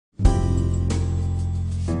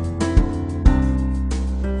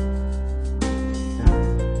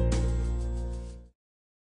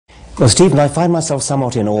Well, Stephen, I find myself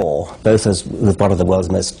somewhat in awe, both as with one of the world's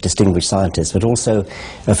most distinguished scientists, but also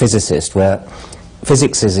a physicist, where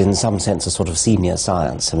physics is in some sense a sort of senior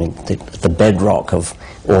science. I mean, the bedrock of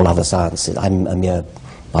all other sciences. I'm a mere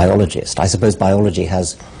biologist. I suppose biology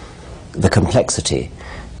has the complexity,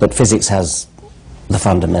 but physics has the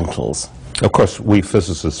fundamentals. Of course, we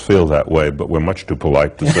physicists feel that way, but we're much too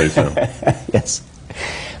polite to say so. Yes.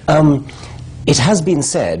 It has been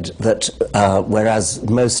said that whereas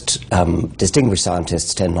most distinguished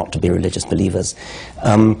scientists tend not to be religious believers,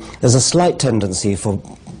 there's a slight tendency for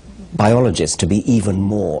biologists to be even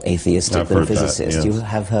more atheistic than physicists. That, yes. You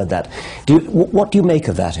have heard that. What do you make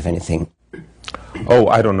of that, if anything? Oh,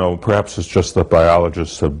 I don't know. Perhaps it's just that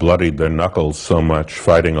biologists have bloodied their knuckles so much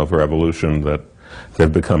fighting over evolution that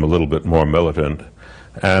they've become a little bit more militant.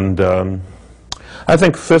 And I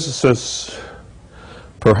think physicists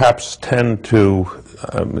perhaps tend to,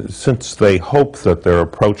 since they hope that they're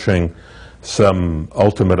approaching some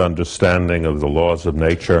ultimate understanding of the laws of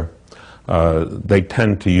nature, they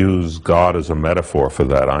tend to use God as a metaphor for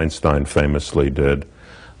that. Einstein famously did.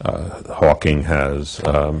 Hawking has,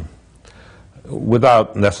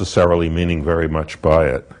 without necessarily meaning very much by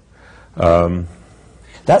it.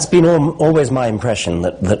 That's been always my impression,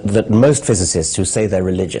 that most physicists who say they're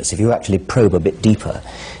religious, if you actually probe a bit deeper,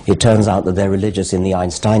 it turns out that they're religious in the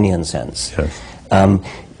Einsteinian sense. Yes.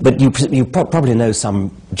 But you probably know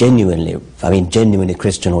some genuinely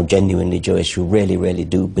Christian or genuinely Jewish who really, really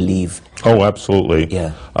do believe. Oh, absolutely.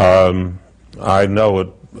 Yeah. I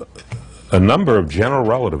know a number of general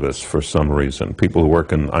relativists, for some reason, people who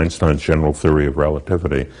work in Einstein's general theory of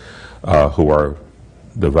relativity, who are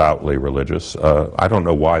devoutly religious. I don't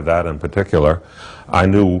know why that in particular. I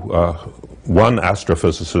knew one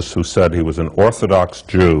astrophysicist who said he was an Orthodox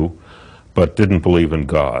Jew but didn't believe in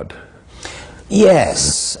God.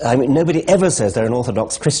 Yes. I mean, nobody ever says they're an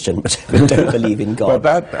Orthodox Christian but don't believe in God.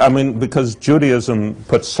 But that, I mean, because Judaism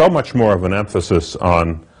puts so much more of an emphasis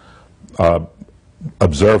on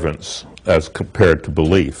observance as compared to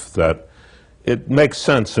belief that it makes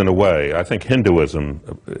sense in a way. I think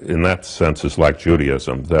Hinduism, in that sense, is like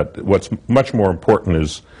Judaism, that what's much more important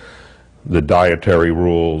is the dietary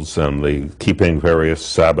rules and the keeping various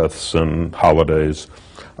Sabbaths and holidays.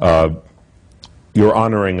 You're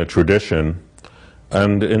honoring a tradition,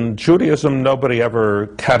 and in Judaism, nobody ever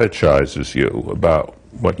catechizes you about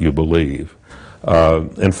what you believe.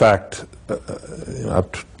 In fact,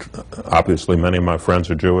 obviously many of my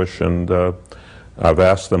friends are Jewish, and I've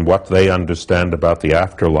asked them what they understand about the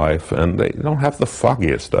afterlife, and they don't have the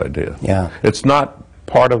foggiest idea. Yeah. It's not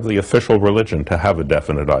part of the official religion to have a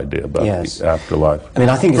definite idea about the afterlife. I mean,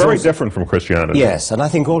 I think it's very different from Christianity. Yes, and I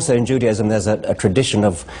think also in Judaism there's a tradition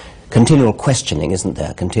of continual questioning, isn't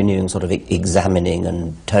there? Continuing sort of examining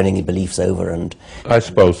and turning your beliefs over. And I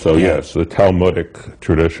suppose so, yes. The Talmudic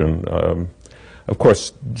tradition. Of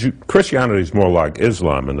course, Christianity is more like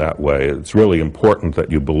Islam in that way. It's really important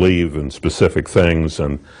that you believe in specific things,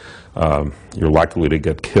 and you're likely to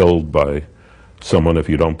get killed by someone if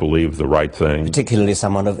you don't believe the right thing. Particularly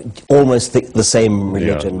someone of almost the same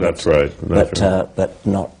religion. Yeah, that's right. But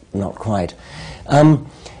not quite.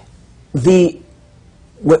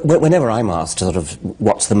 Whenever I'm asked sort of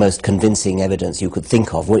what's the most convincing evidence you could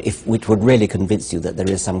think of, which would really convince you that there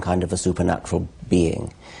is some kind of a supernatural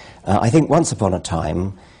being, I think once upon a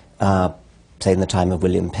time, say in the time of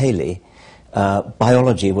William Paley,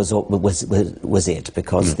 biology was it,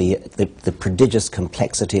 because the prodigious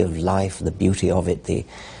complexity of life, the beauty of it, the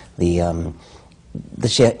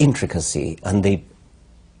sheer intricacy and the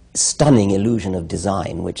stunning illusion of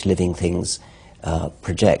design which living things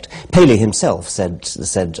project. Paley himself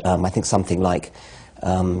said I think something like,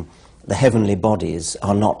 the heavenly bodies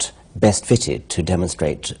are not best fitted to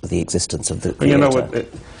demonstrate the existence of the Creator. You know,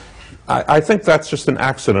 I think that's just an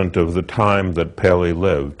accident of the time that Paley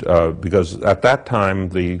lived, because at that time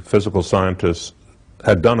the physical scientists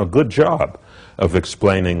had done a good job of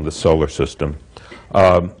explaining the solar system,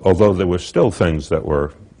 although there were still things that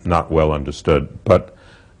were not well understood. But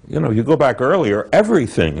you know, you go back earlier,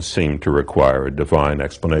 everything seemed to require a divine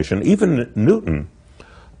explanation. Even Newton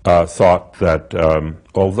thought that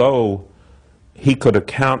although he could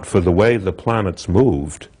account for the way the planets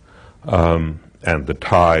moved, and the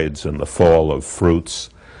tides and the fall of fruits,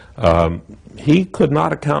 he could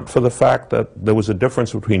not account for the fact that there was a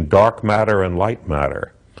difference between dark matter and light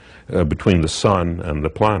matter, between the sun and the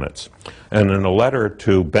planets. And in a letter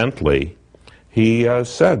to Bentley, he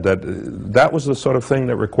said that that was the sort of thing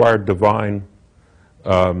that required divine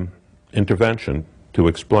intervention to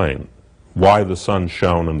explain why the sun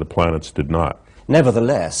shone and the planets did not.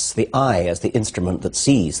 Nevertheless, the eye, as the instrument that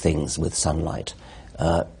sees things with sunlight,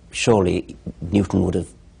 surely Newton would have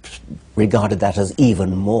regarded that as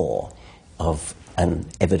even more of an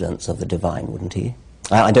evidence of the divine, wouldn't he?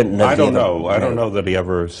 I don't know. I don't know that he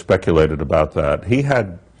ever speculated about that. He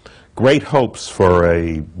had great hopes for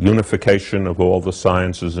a unification of all the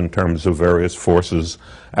sciences in terms of various forces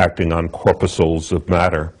acting on corpuscles of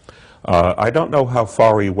matter. I don't know how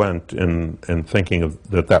far he went in thinking of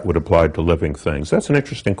that would apply to living things. That's an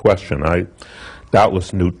interesting question.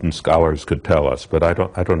 Doubtless Newton scholars could tell us, but I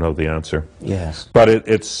don't know the answer. Yes. But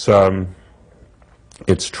it's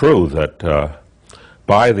true that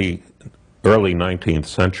by the early 19th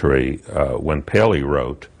century, when Paley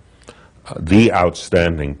wrote, the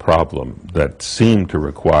outstanding problem that seemed to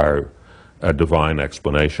require a divine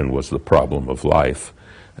explanation was the problem of life.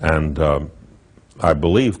 And I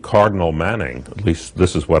believe Cardinal Manning, at least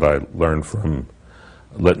this is what I learned from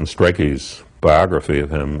Lytton Strakey's biography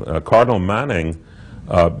of him, Cardinal Manning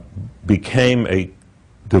became a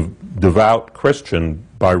devout Christian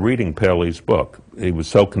by reading Paley's book. He was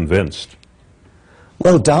so convinced.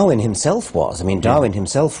 Well, Darwin himself was. I mean, Darwin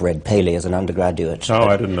himself read Paley as an undergraduate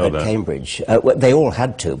I didn't know that. Cambridge. They all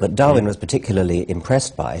had to, but Darwin was particularly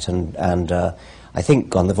impressed by it, and I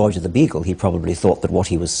think on the Voyage of the Beagle he probably thought that what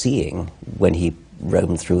he was seeing when he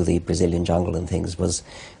roamed through the Brazilian jungle and things was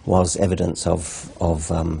evidence of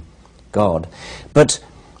God. But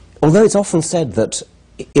although it's often said that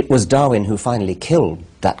it was Darwin who finally killed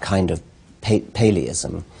that kind of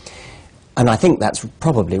Paleyism, and I think that's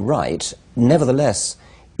probably right, nevertheless,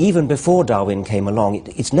 even before Darwin came along,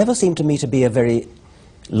 it's never seemed to me to be a very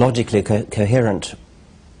logically coherent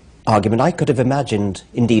argument. I could have imagined,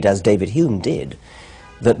 indeed as David Hume did,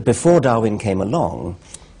 that before Darwin came along,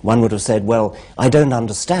 one would have said, well, I don't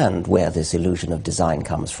understand where this illusion of design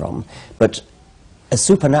comes from, but a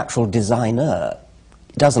supernatural designer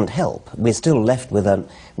doesn't help. We're still left with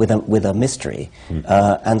a mystery.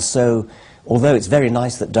 And so, although it's very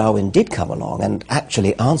nice that Darwin did come along and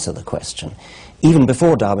actually answer the question, even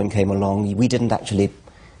before Darwin came along, we didn't actually,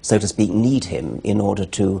 so to speak, need him in order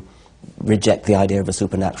to reject the idea of a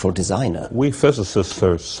supernatural designer. We physicists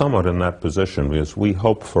are somewhat in that position because we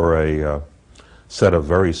hope for a set of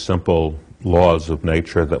very simple laws of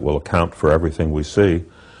nature that will account for everything we see.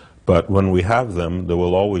 But when we have them, there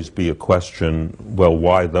will always be a question, well,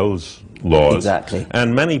 why those laws? Exactly.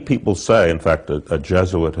 And many people say, in fact, a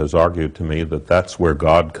Jesuit has argued to me that that's where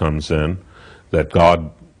God comes in, that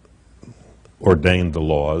God ordained the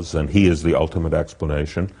laws and he is the ultimate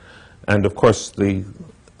explanation. And of course, the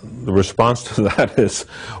response to that is,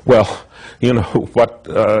 well, you know, what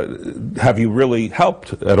have you really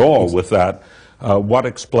helped at all with that? What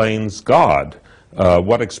explains God?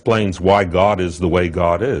 What explains why God is the way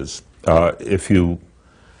God is? If you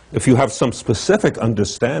have some specific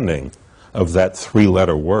understanding of that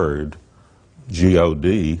three-letter word,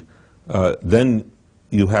 G-O-D, then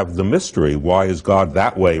you have the mystery. Why is God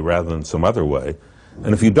that way rather than some other way?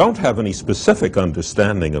 And if you don't have any specific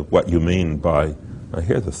understanding of what you mean by, I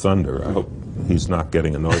hear the thunder, I hope he's not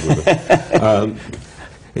getting annoyed with it.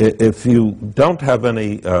 If you don't have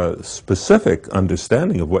any specific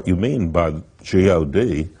understanding of what you mean by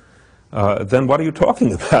G-O-D, then what are you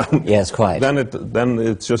talking about? Yes, quite. Then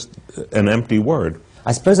it's just an empty word.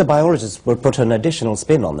 I suppose a biologist would put an additional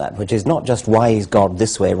spin on that, which is not just why is God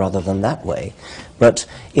this way rather than that way, but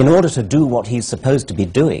in order to do what he's supposed to be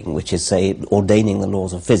doing, which is, say, ordaining the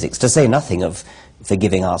laws of physics, to say nothing of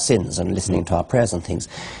forgiving our sins and listening to our prayers and things,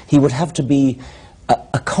 he would have to be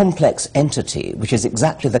a complex entity, which is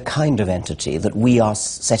exactly the kind of entity that we are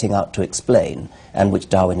setting out to explain, and which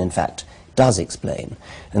Darwin, in fact, does explain.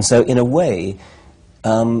 And so, in a way,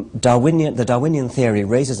 the Darwinian theory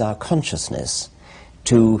raises our consciousness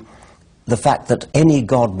to the fact that any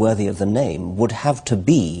God worthy of the name would have to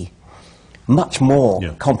be much more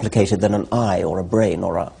complicated than an eye or a brain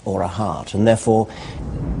or a heart, and therefore,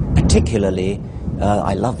 particularly,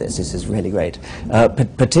 I love this is really great,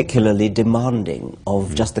 particularly demanding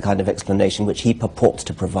of just the kind of explanation which he purports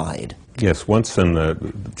to provide. Yes, once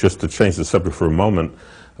just to change the subject for a moment,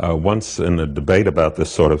 once in a debate about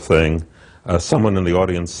this sort of thing, someone in the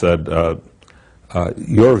audience said,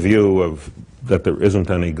 your view of that there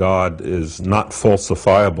isn't any God is not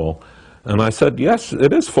falsifiable. And I said, yes,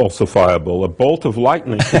 it is falsifiable. A bolt of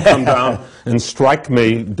lightning could come down and strike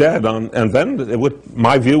me dead, and then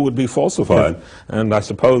my view would be falsified. And I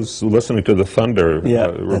suppose listening to the thunder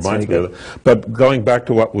reminds me of that. But going back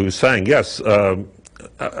to what we were saying, yes,